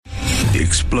The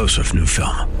explosive new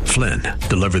film, Flynn,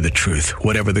 deliver the truth,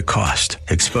 whatever the cost,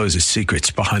 exposes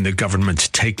secrets behind the government's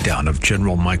takedown of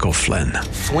General Michael Flynn.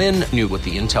 Flynn knew what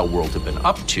the intel world had been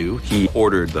up to. He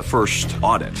ordered the first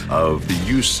audit of the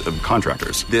use of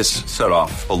contractors. This set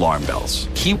off alarm bells.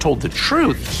 He told the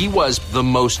truth. He was the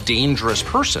most dangerous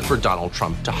person for Donald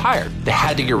Trump to hire. They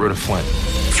had to get rid of Flynn.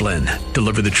 Flynn,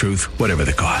 deliver the truth, whatever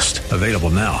the cost. Available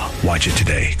now. Watch it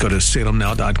today. Go to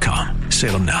salemnow.com.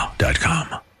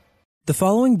 salemnow.com. The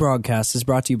following broadcast is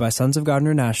brought to you by Sons of God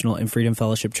International and Freedom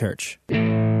Fellowship Church. Hello,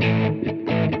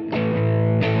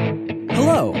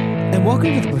 and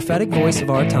welcome to the prophetic voice of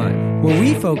our time, where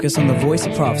we focus on the voice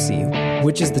of prophecy,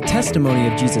 which is the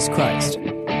testimony of Jesus Christ.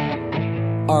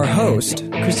 Our host,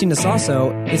 Christina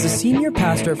Sasso, is a senior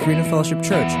pastor at Freedom Fellowship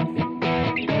Church.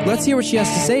 Let's hear what she has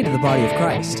to say to the body of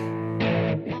Christ.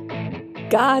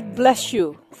 God bless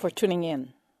you for tuning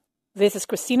in. This is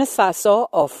Christina Sasso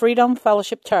of Freedom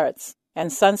Fellowship Church and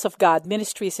Sons of God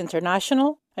Ministries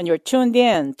International, and you're tuned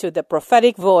in to the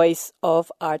prophetic voice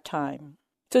of our time.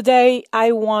 Today,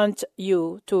 I want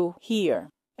you to hear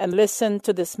and listen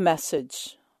to this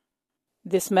message.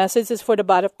 This message is for the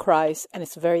body of Christ, and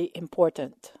it's very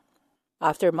important.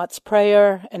 After much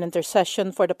prayer and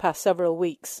intercession for the past several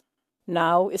weeks,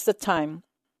 now is the time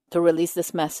to release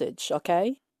this message,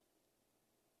 okay?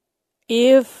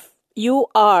 If you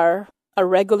are a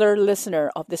regular listener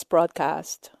of this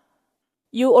broadcast,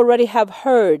 you already have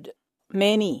heard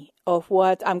many of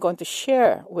what I'm going to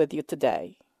share with you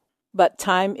today, but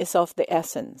time is of the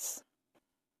essence.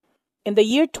 In the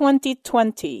year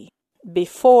 2020,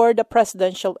 before the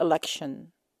presidential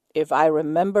election, if I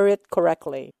remember it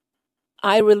correctly,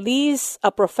 I released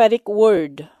a prophetic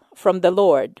word from the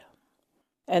Lord,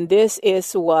 and this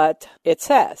is what it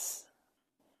says.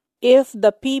 If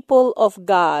the people of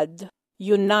God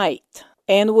unite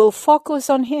and will focus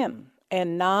on Him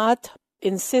and not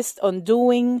insist on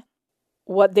doing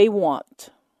what they want,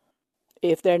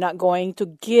 if they're not going to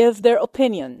give their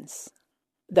opinions,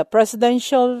 the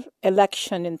presidential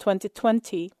election in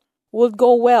 2020 will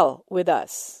go well with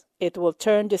us. It will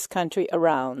turn this country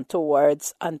around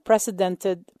towards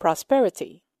unprecedented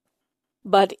prosperity.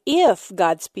 But if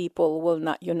God's people will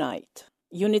not unite,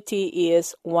 unity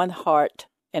is one heart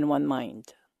and one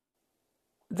mind,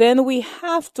 then we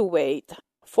have to wait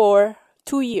for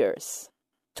 2 years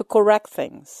to correct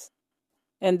things.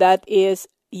 And that is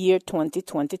year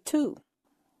 2022.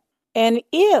 And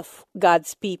if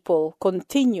God's people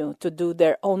continue to do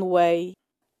their own way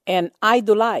and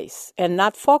idolize and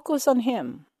not focus on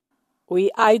Him, we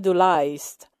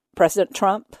idolized President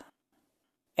Trump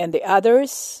and the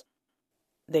others.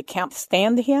 They can't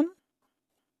stand him.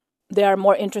 They are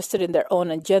more interested in their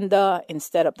own agenda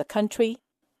instead of the country.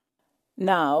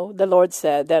 Now, the Lord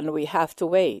said, then we have to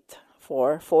wait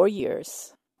for 4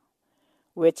 years,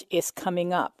 which is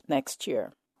coming up next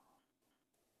year.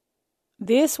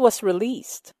 This was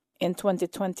released in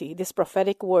 2020. This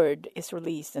prophetic word is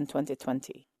released in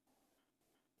 2020.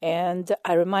 And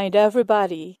I remind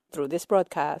everybody through this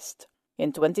broadcast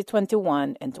in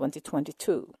 2021 and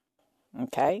 2022.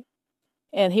 Okay?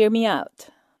 And hear me out.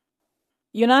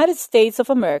 United States of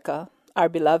America, our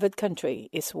beloved country,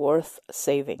 is worth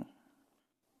saving.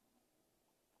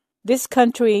 This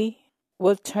country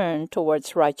will turn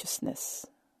towards righteousness.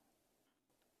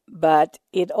 But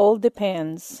it all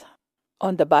depends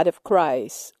on the body of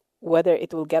Christ, whether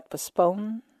it will get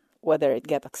postponed, whether it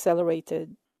get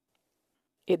accelerated.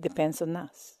 It depends on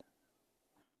us.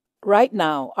 Right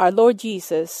now, our Lord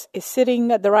Jesus is sitting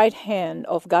at the right hand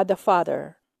of God the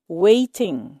Father,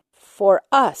 waiting for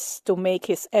us to make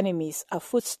His enemies a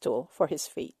footstool for His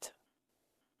feet.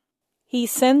 He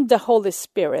sent the Holy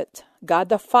Spirit. God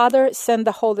the Father sent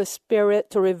the Holy Spirit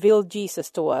to reveal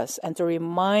Jesus to us and to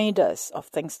remind us of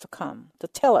things to come, to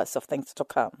tell us of things to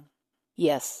come.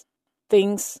 Yes,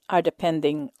 things are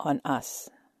depending on us.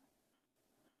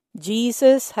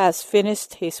 Jesus has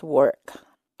finished His work.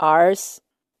 Ours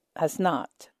has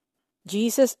not.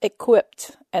 Jesus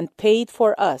equipped and paid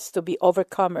for us to be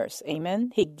overcomers.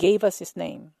 Amen? He gave us His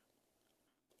name.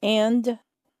 And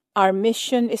our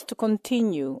mission is to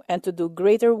continue and to do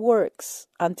greater works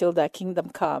until Thy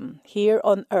kingdom come here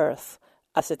on earth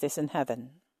as it is in heaven.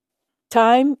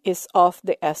 Time is of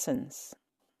the essence.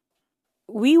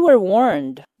 We were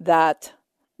warned that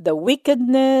the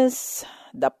wickedness,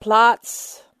 the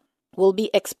plots will be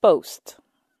exposed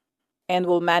and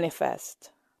will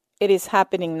manifest. It is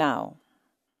happening now.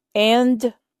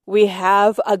 And we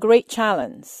have a great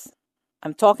challenge.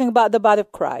 I'm talking about the body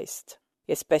of Christ,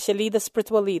 especially the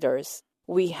spiritual leaders.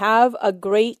 We have a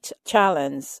great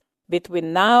challenge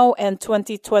between now and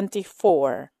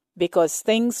 2024 because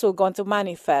things will going to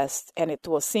manifest and it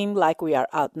will seem like we are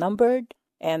outnumbered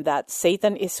and that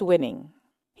Satan is winning.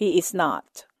 He is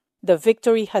not. The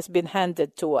victory has been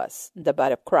handed to us, the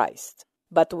body of Christ.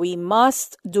 But we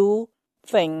must do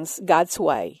things God's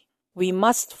way. We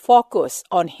must focus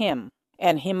on Him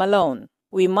and Him alone.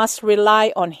 We must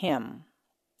rely on Him.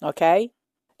 Okay?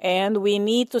 And we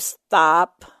need to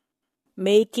stop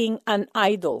making an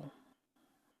idol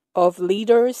of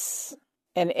leaders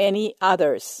and any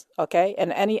others, okay?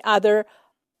 And any other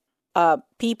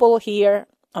people here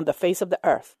on the face of the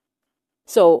earth.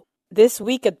 So, these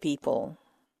wicked people,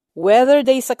 whether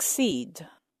they succeed,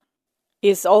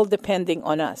 is all depending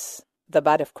on us, the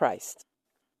body of Christ,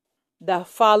 the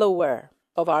follower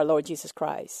of our Lord Jesus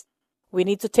Christ. We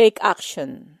need to take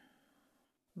action,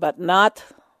 but not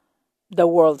the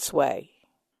world's way.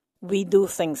 We do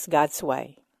things God's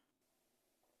way.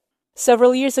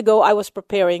 Several years ago, I was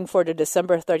preparing for the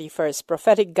December 31st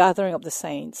prophetic gathering of the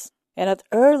saints, and at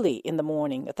early in the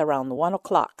morning, at around 1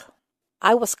 o'clock,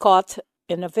 I was caught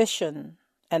in a vision,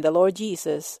 and the Lord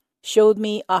Jesus showed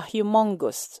me a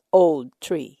humongous old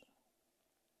tree.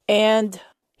 And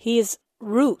his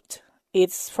root,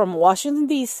 it's from Washington,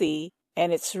 D.C.,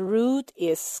 and its root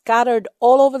is scattered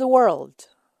all over the world.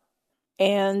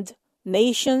 And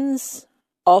nations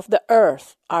of the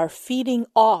earth are feeding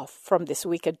off from this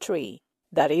wicked tree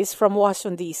that is from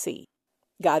Washington, D.C.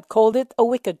 God called it a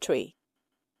wicked tree.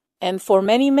 And for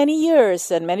many, many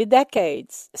years and many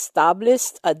decades,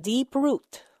 established a deep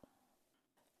root.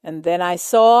 And then I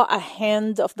saw a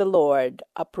hand of the Lord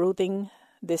uprooting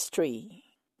this tree.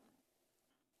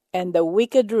 And the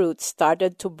wicked roots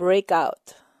started to break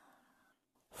out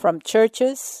from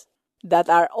churches that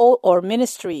are or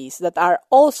ministries that are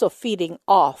also feeding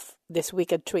off this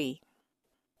wicked tree.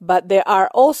 But there are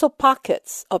also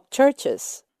pockets of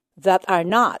churches that are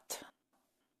not.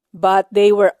 But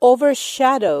they were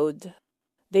overshadowed.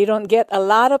 They don't get a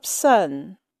lot of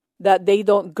sun, that they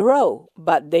don't grow,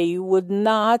 but they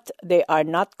are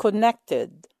not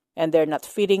connected, and they're not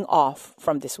feeding off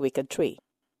from this wicked tree.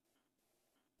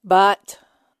 But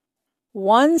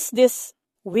once this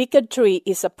wicked tree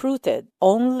is uprooted,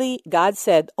 God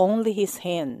said, only His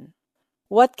hand.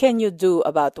 What can you do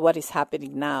about what is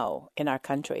happening now in our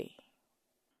country?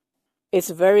 It's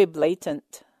very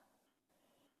blatant.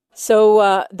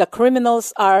 So the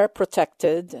criminals are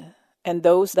protected, and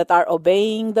those that are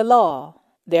obeying the law,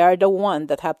 they are the ones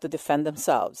that have to defend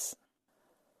themselves.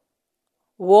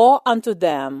 Woe unto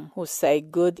them who say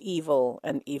good evil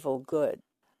and evil good.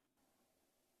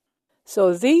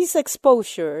 So these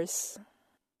exposures,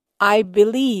 I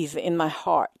believe in my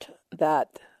heart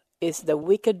that is the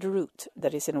wicked root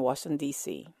that is in Washington,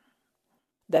 D.C.,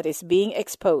 that is being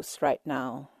exposed right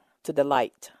now to the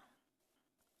light.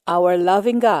 Our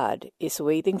loving God is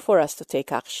waiting for us to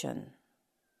take action,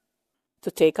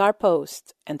 to take our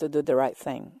post and to do the right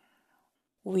thing.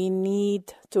 We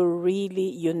need to really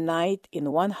unite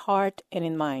in one heart and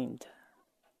in mind.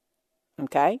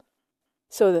 Okay?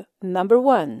 So, number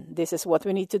one, this is what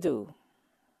we need to do.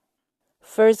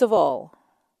 First of all,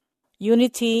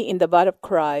 unity in the body of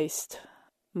Christ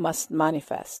must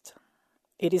manifest.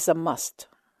 It is a must.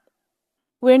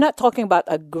 We're not talking about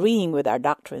agreeing with our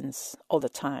doctrines all the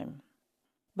time,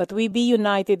 but we be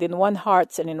united in one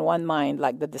heart and in one mind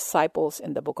like the disciples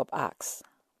in the book of Acts.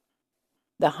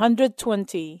 The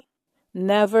 120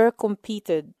 never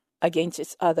competed against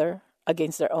each other,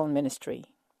 against their own ministry.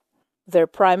 Their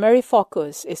primary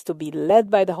focus is to be led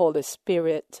by the Holy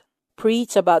Spirit,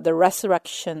 preach about the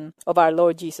resurrection of our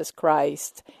Lord Jesus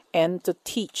Christ, and to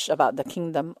teach about the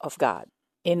kingdom of God,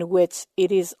 in which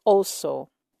it is also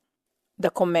the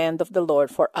command of the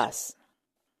Lord for us.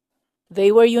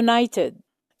 They were united,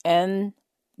 and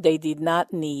they did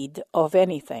not need of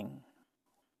anything.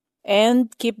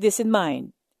 And keep this in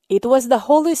mind, it was the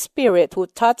Holy Spirit who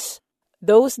touched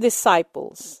those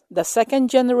disciples, the second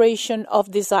generation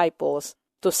of disciples,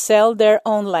 to sell their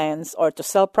own lands or to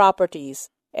sell properties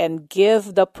and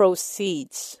give the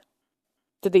proceeds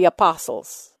to the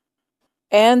apostles.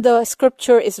 And the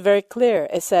scripture is very clear.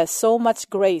 It says, so much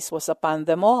grace was upon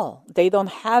them all. They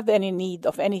don't have any need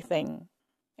of anything.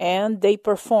 And they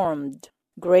performed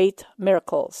great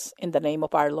miracles in the name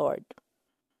of our Lord.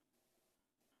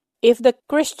 If the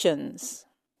Christians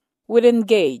will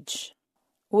engage,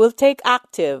 will take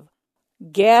active,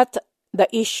 get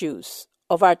the issues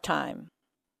of our time,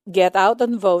 get out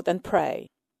and vote and pray,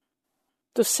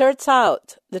 to search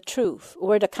out the truth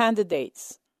where the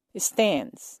candidates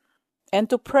stands, and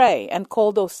to pray and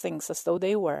call those things as though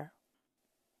they were,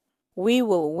 we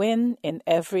will win in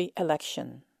every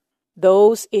election.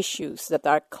 Those issues that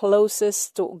are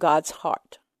closest to God's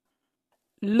heart.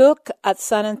 Look at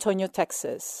San Antonio,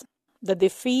 Texas, the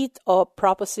defeat of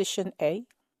Proposition A.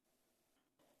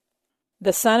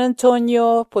 The San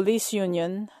Antonio Police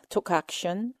Union took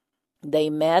action. They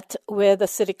met with the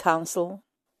city council,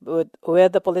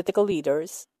 with the political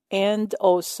leaders, and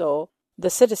also the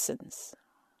citizens.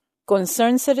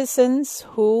 Concerned citizens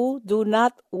who do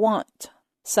not want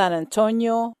San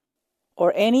Antonio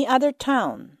or any other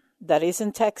town that is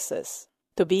in Texas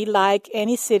to be like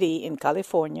any city in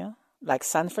California, like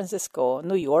San Francisco,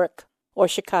 New York, or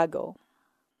Chicago.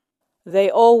 They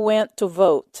all went to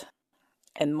vote,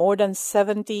 and more than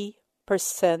 70%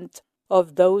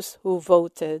 of those who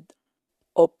voted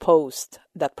opposed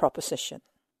that proposition.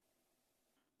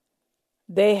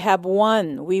 They have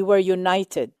won. We were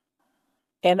united.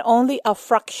 And only a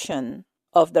fraction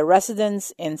of the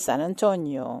residents in San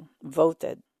Antonio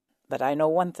voted. But I know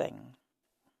one thing.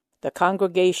 The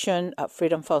congregation of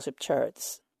Freedom Fellowship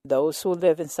Church, those who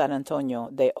live in San Antonio,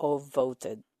 they all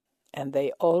voted. And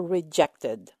they all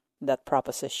rejected that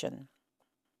proposition.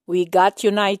 We got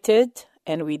united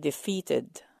and we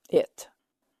defeated it.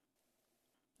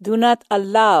 Do not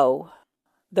allow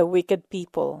the wicked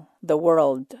people, the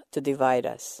world, to divide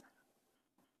us.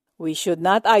 We should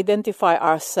not identify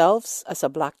ourselves as a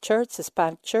black church,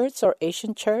 Hispanic church, or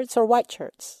Asian church, or white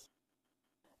church.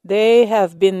 They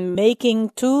have been making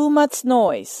too much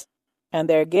noise, and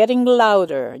they're getting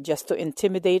louder just to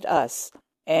intimidate us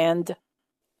and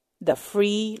the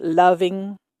free,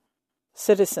 loving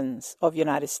citizens of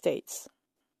United States.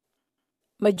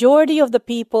 Majority of the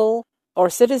people or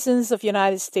citizens of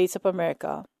United States of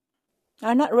America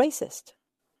are not racist.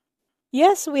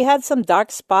 Yes, we had some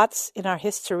dark spots in our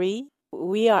history.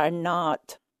 We are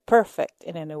not perfect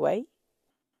in any way.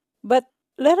 But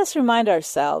let us remind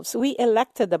ourselves, we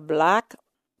elected a black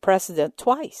president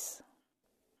twice.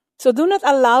 So do not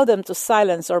allow them to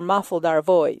silence or muffle our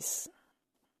voice.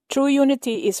 True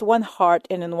unity is one heart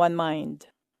and in one mind.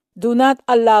 Do not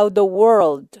allow the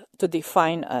world to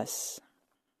define us.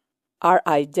 Our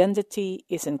identity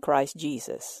is in Christ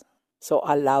Jesus. So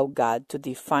allow God to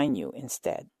define you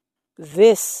instead.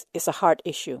 This is a heart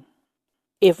issue.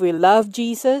 If we love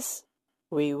Jesus,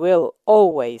 we will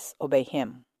always obey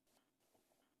Him.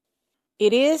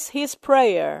 It is His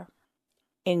prayer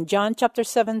in John chapter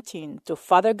 17 to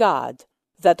Father God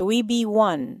that we be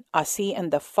one as He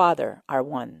and the Father are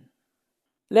one.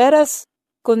 Let us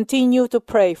continue to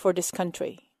pray for this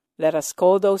country. Let us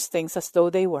call those things as though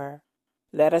they were.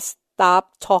 Let us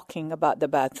stop talking about the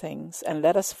bad things and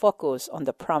let us focus on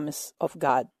the promise of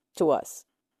God to us.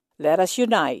 Let us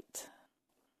unite,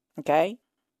 okay?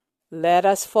 Let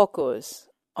us focus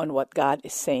on what God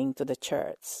is saying to the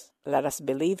church. Let us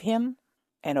believe Him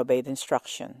and obey the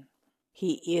instruction.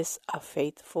 He is a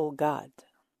faithful God.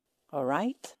 All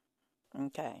right?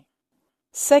 Okay.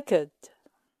 Second,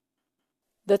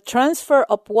 the transfer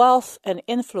of wealth and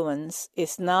influence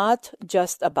is not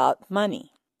just about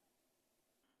money.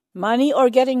 Money or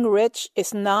getting rich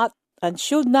is not and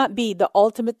should not be the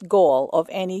ultimate goal of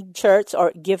any church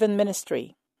or given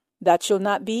ministry. That should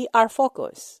not be our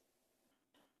focus.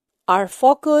 Our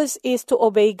focus is to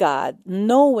obey God,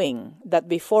 knowing that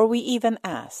before we even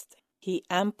ask, He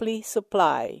amply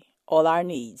supplies all our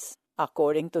needs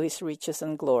according to His riches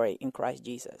and glory in Christ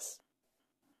Jesus.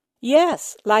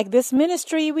 Yes, like this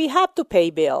ministry, we have to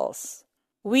pay bills.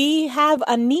 We have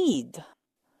a need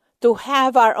to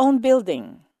have our own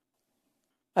building,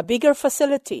 a bigger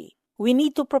facility. We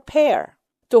need to prepare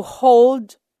to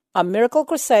hold a miracle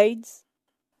crusades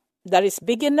that is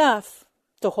big enough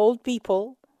to hold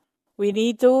people. We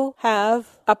need to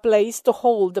have a place to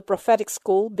hold the prophetic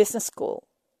school, business school.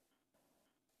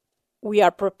 We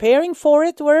are preparing for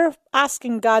it. We're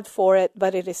asking God for it,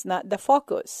 but it is not the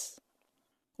focus.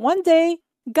 One day,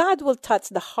 God will touch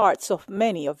the hearts of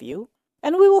many of you,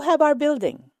 and we will have our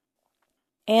building.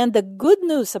 And the good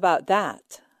news about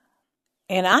that,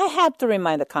 and I have to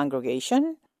remind the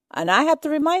congregation, and I have to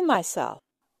remind myself,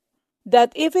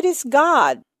 that if it is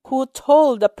God who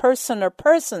told a person or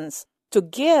persons to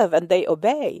give and they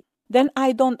obey, then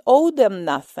I don't owe them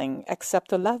nothing except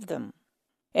to love them.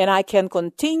 And I can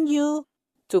continue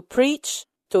to preach,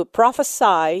 to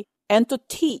prophesy, and to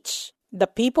teach the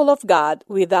people of God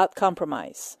without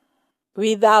compromise,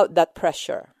 without that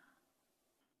pressure.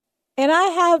 And I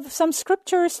have some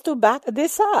scriptures to back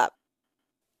this up.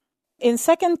 In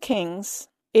 2 Kings,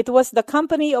 it was the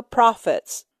company of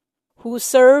prophets who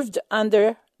served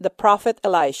under the prophet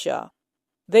Elisha.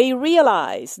 They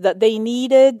realized that they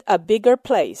needed a bigger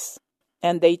place,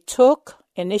 and they took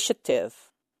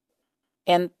initiative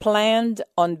and planned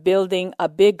on building a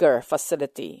bigger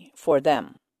facility for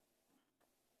them.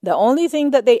 The only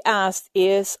thing that they asked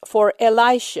is for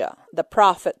Elisha, the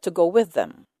prophet, to go with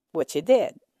them, which he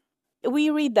did.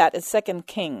 We read that in 2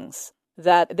 Kings,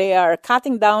 that they are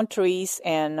cutting down trees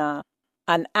and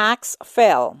an axe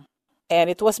fell, and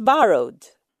it was borrowed.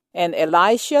 And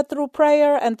Elisha, through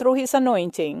prayer and through his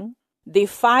anointing,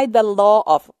 defied the law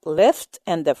of lift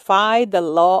and defied the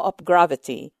law of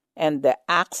gravity, and the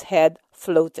axe head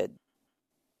floated.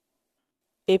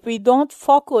 If we don't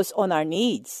focus on our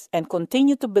needs and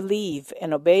continue to believe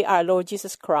and obey our Lord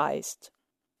Jesus Christ,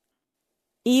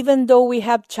 even though we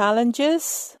have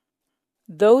challenges,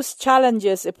 those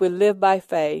challenges, if we live by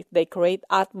faith, they create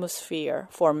atmosphere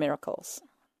for miracles.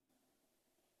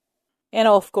 And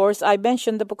of course, I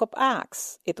mentioned the book of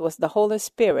Acts. It was the Holy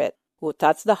Spirit who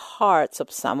touched the hearts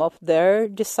of some of their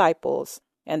disciples,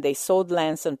 and they sold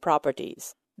lands and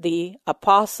properties. The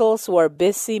apostles were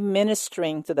busy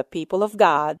ministering to the people of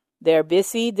God. They're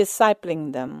busy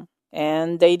discipling them,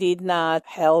 and they did not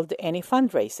held any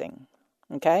fundraising.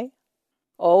 Okay?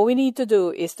 All we need to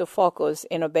do is to focus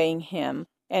in obeying Him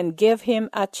and give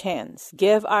Him a chance.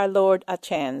 Give our Lord a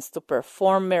chance to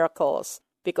perform miracles,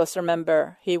 because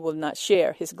remember, He will not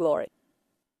share His glory.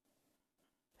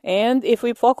 And if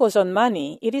we focus on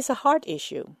money, it is a heart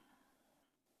issue.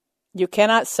 You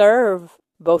cannot serve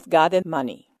both God and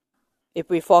money. If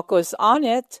we focus on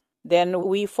it, then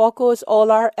we focus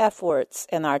all our efforts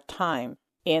and our time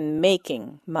in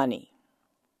making money.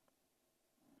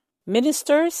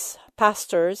 Ministers,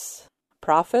 pastors,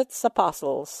 prophets,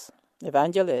 apostles,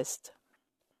 evangelists,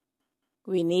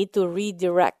 we need to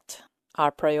redirect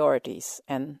our priorities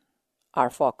and our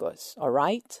focus, all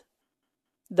right?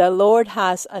 The Lord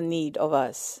has a need of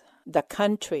us. The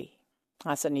country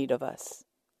has a need of us.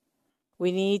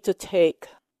 We need to take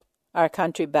our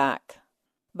country back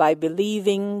by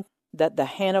believing that the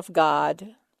hand of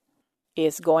God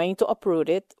is going to uproot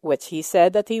it, which He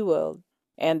said that He will,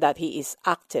 and that He is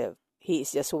active. He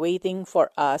is just waiting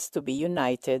for us to be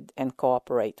united and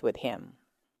cooperate with Him.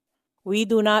 We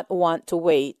do not want to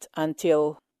wait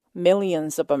until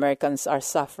millions of Americans are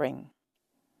suffering.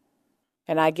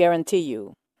 And I guarantee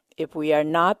you, if we are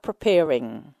not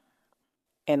preparing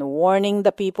and warning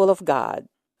the people of God,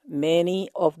 many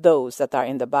of those that are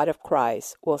in the body of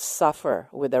Christ will suffer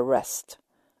with the rest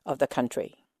of the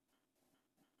country.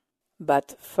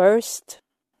 But first,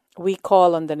 we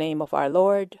call on the name of our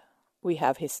Lord. We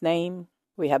have His name.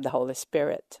 We have the Holy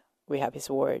Spirit. We have His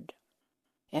Word.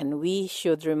 And we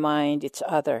should remind each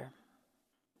other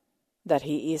that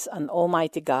He is an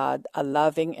almighty God, a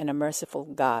loving and a merciful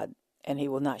God, and He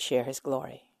will not share His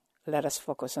glory. Let us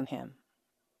focus on Him.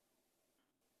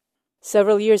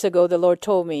 Several years ago, the Lord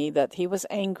told me that He was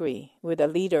angry with the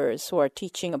leaders who are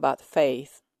teaching about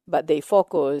faith, but their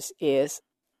focus is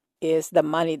the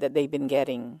money that they've been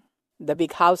getting, the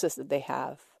big houses that they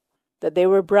have, that they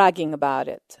were bragging about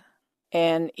it,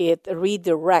 and it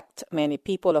redirects many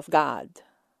people of God.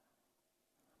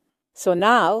 So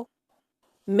now,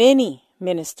 many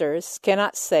ministers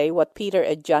cannot say what Peter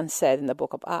and John said in the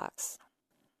book of Acts.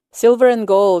 Silver and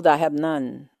gold I have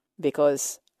none,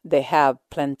 because they have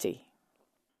plenty.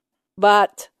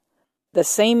 But the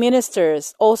same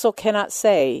ministers also cannot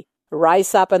say,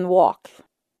 rise up and walk.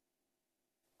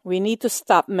 We need to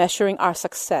stop measuring our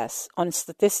success on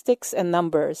statistics and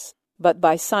numbers, but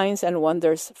by signs and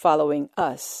wonders following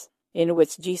us, in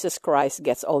which Jesus Christ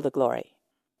gets all the glory.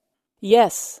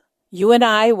 Yes, you and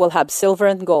I will have silver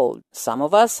and gold. Some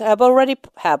of us have already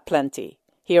have plenty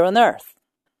here on earth,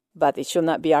 but it should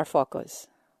not be our focus.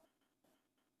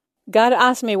 God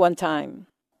asked me one time,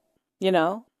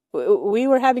 we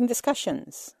were having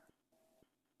discussions.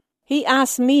 He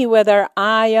asked me whether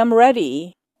I am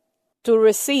ready to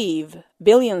receive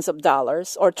billions of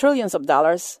dollars or trillions of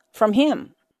dollars from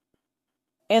Him.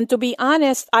 And to be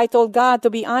honest, I told God, to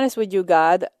be honest with you,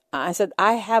 God, I said,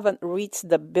 I haven't reached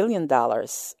the $1 billion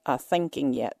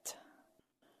thinking yet.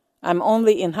 I'm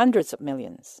only in hundreds of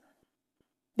millions.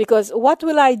 Because what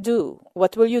will I do?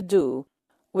 What will you do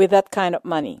with that kind of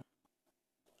money?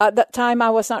 At that time,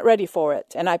 I was not ready for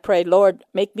it. And I prayed, Lord,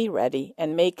 make me ready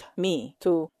and make me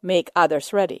to make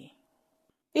others ready.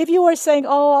 If you were saying,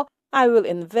 I will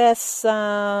invest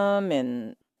some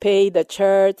and pay the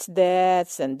church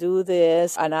debts and do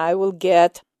this, and I will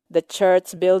get the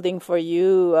church building for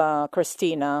you,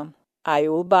 Christina. I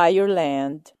will buy your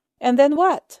land. And then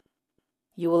what?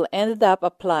 You will end up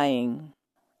applying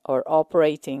or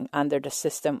operating under the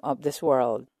system of this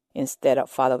world instead of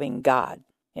following God.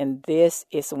 And this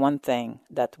is one thing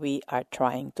that we are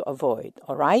trying to avoid,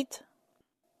 all right?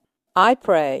 I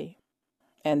pray,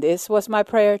 and this was my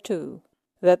prayer too,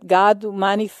 that God will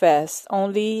manifest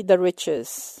only the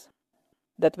riches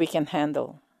that we can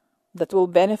handle. that will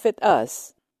benefit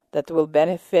us, that will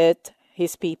benefit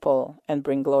His people and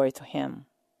bring glory to Him.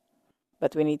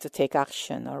 But we need to take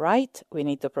action, all right? We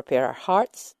need to prepare our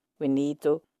hearts. We need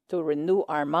to renew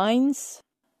our minds,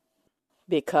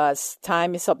 because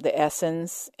time is of the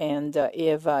essence. And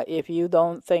if you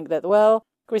don't think that, well,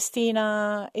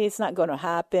 Christina, it's not going to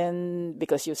happen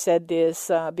because you said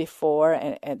this before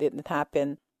and it didn't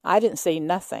happen. I didn't say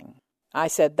nothing. I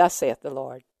said, thus saith the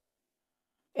Lord.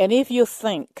 And if you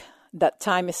think that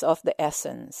time is of the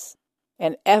essence,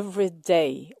 and every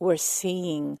day we're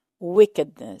seeing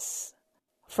wickedness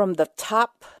from the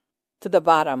top to the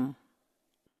bottom,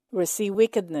 we see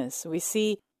wickedness, we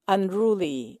see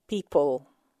unruly people,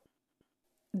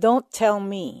 don't tell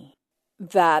me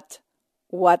that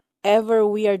whatever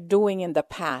we are doing in the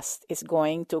past is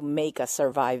going to make us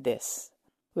survive this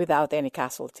without any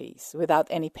casualties, without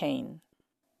any pain.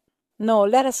 No,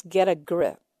 let us get a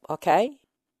grip, okay?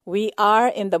 We are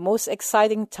in the most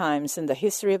exciting times in the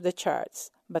history of the church,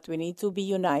 but we need to be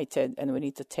united and we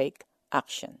need to take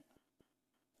action.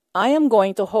 I am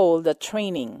going to hold a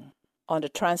training on the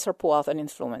transfer of wealth and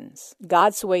influence,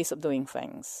 God's ways of doing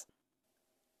things.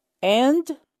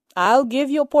 And I'll give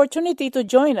you opportunity to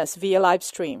join us via live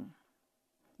stream.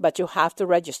 But you have to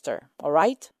register, all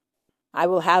right? I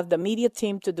will have the media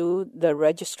team to do the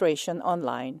registration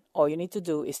online. All you need to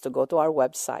do is to go to our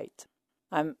website.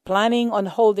 I'm planning on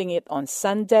holding it on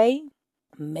Sunday,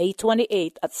 May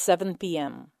 28th at 7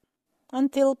 p.m.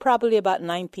 until probably about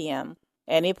 9 p.m.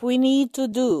 And if we need to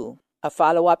do a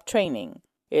follow-up training,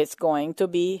 it's going to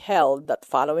be held that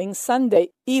following Sunday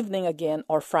evening again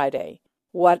or Friday.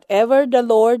 Whatever the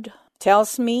Lord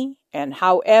tells me and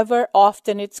however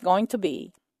often it's going to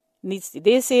be,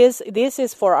 this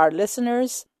is for our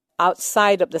listeners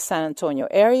outside of the San Antonio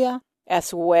area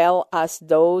as well as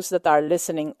those that are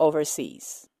listening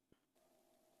overseas.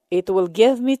 It will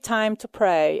give me time to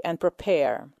pray and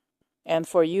prepare, and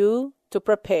for you to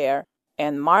prepare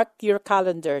and mark your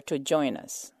calendar to join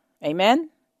us. Amen?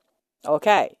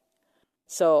 Okay.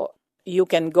 So you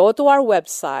can go to our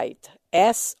website,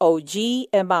 sogmi.org,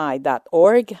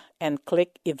 and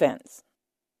click events.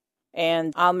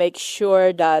 And I'll make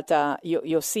sure that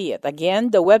you'll see it.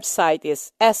 Again, the website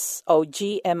is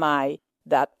sogmi.org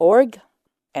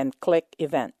and click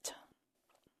event.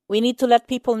 We need to let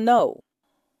people know.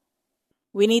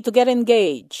 We need to get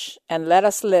engaged and let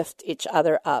us lift each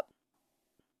other up.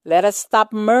 Let us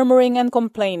stop murmuring and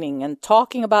complaining and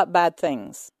talking about bad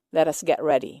things. Let us get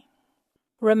ready.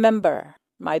 Remember,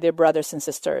 my dear brothers and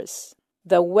sisters,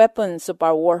 the weapons of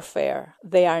our warfare,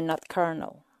 they are not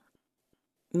carnal,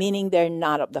 meaning they're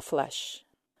not of the flesh.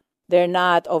 They're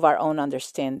not of our own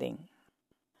understanding.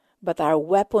 But our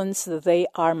weapons, they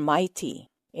are mighty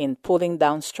in pulling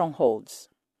down strongholds.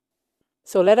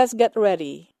 So let us get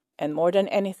ready, and more than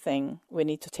anything, we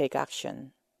need to take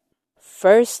action.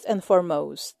 First and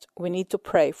foremost, we need to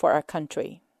pray for our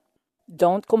country.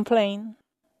 Don't complain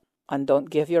and don't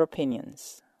give your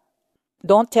opinions.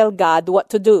 Don't tell God what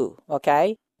to do,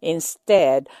 okay?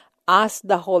 Instead, ask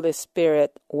the Holy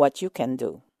Spirit what you can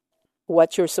do,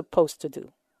 what you're supposed to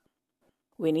do.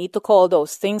 We need to call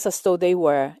those things as though they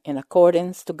were in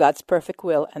accordance to God's perfect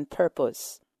will and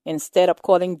purpose, instead of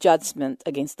calling judgment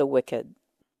against the wicked.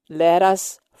 Let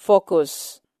us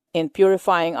focus in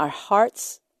purifying our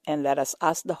hearts, and let us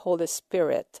ask the Holy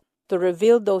Spirit to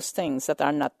reveal those things that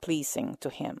are not pleasing to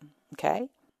Him, okay?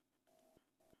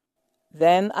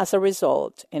 Then, as a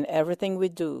result, in everything we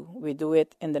do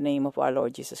it in the name of our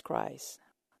Lord Jesus Christ.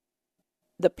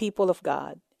 The people of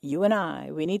God, you and I,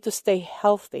 we need to stay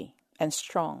healthy and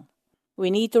strong.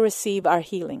 We need to receive our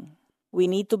healing. We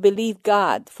need to believe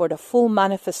God for the full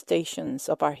manifestations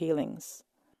of our healings.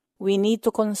 We need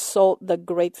to consult the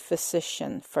great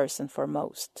physician first and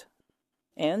foremost.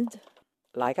 And,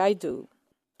 like I do,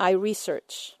 I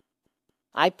research.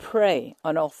 I pray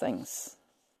on all things.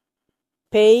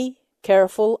 Pay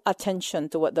careful attention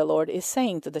to what the Lord is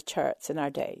saying to the church in our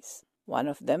days. One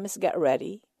of them is get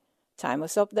ready. Time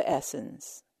is of the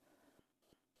essence.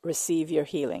 Receive your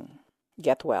healing.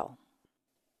 Get well.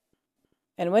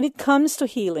 And when it comes to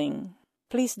healing,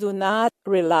 please do not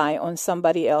rely on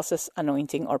somebody else's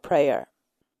anointing or prayer.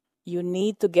 You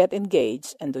need to get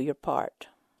engaged and do your part.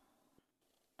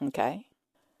 Okay?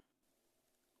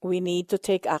 We need to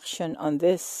take action on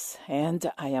this,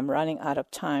 and I am running out of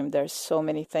time. There's so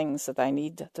many things that I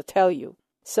need to tell you.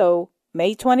 So,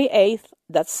 May 28th,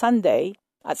 that's Sunday,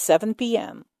 at 7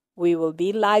 p.m., we will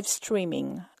be live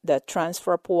streaming the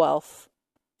Transfer of Wealth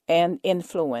and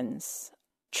Influence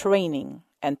training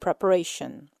and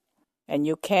preparation. And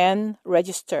you can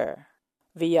register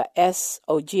via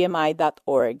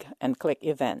sogmi.org and click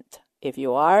event. If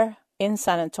you are in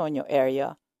San Antonio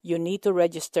area, you need to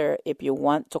register if you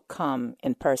want to come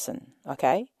in person,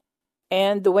 okay?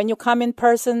 And when you come in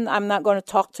person, I'm not going to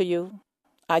talk to you.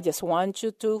 I just want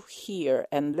you to hear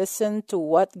and listen to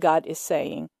what God is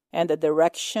saying and the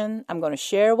direction. I'm going to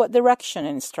share what direction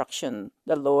and instruction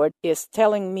the Lord is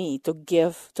telling me to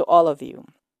give to all of you.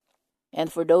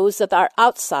 And for those that are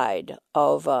outside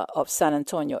of San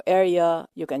Antonio area,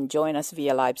 you can join us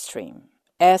via live stream,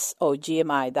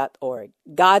 sogmi.org.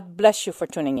 God bless you for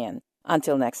tuning in.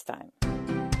 Until next time.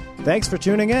 Thanks for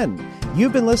tuning in.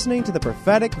 You've been listening to the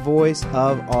prophetic voice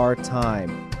of our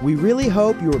time. We really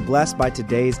hope you were blessed by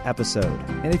today's episode.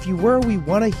 And if you were, we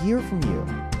want to hear from you.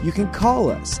 You can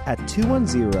call us at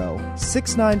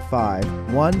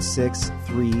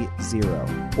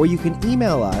 210-695-1630. Or you can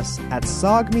email us at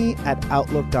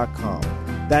sogmi@outlook.com.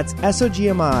 That's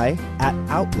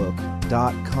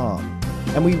sogmi@outlook.com.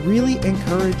 And we really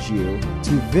encourage you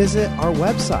to visit our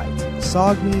website,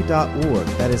 sogmi.org.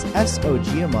 That is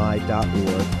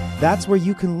sogmi.org. That's where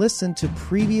you can listen to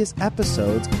previous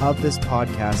episodes of this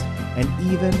podcast and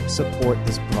even support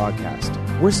this podcast.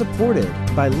 We're supported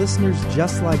by listeners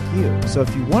just like you. So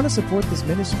if you want to support this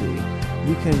ministry,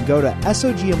 you can go to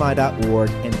sogmi.org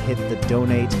and hit the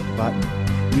donate button.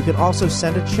 You can also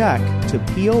send a check to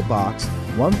P.O. Box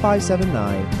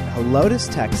 1579, Helotes,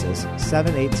 Texas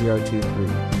 78023.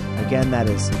 Again, that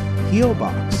is P.O.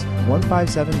 Box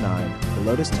 1579,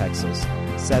 Helotes, Texas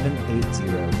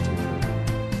 78023.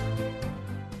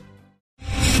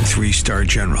 3-star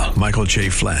General Michael J.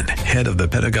 Flynn, head of the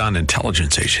Pentagon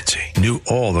Intelligence Agency, knew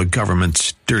all the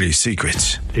government's dirty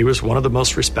secrets. He was one of the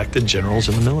most respected generals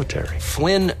in the military.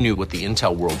 Flynn knew what the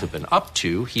intel world had been up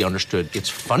to. He understood its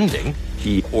funding.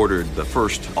 He ordered the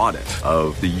first audit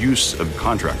of the use of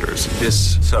contractors.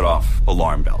 This set off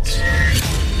alarm bells.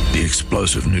 The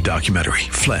explosive new documentary,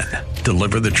 Flynn,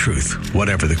 Deliver the Truth,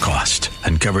 Whatever the Cost,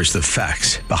 uncovers the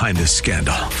facts behind this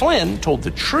scandal. Flynn told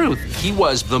the truth. He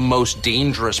was the most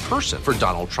dangerous person for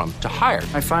Donald Trump to hire.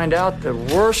 I find out the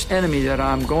worst enemy that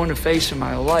I'm going to face in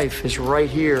my life is right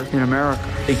here in America.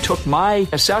 They took my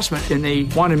assessment and they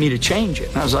wanted me to change it.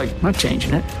 And I was like, I'm not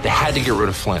changing it. They had to get rid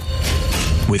of Flynn.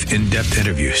 With in-depth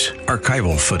interviews,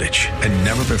 archival footage, and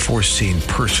never-before-seen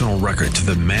personal records of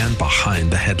the man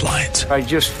behind the headlines. I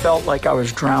just felt like I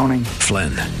was drowning.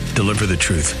 Flynn, Deliver the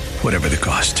Truth, Whatever the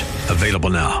Cost.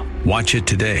 Available now. Watch it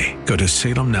today. Go to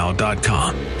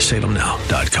salemnow.com.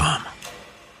 salemnow.com.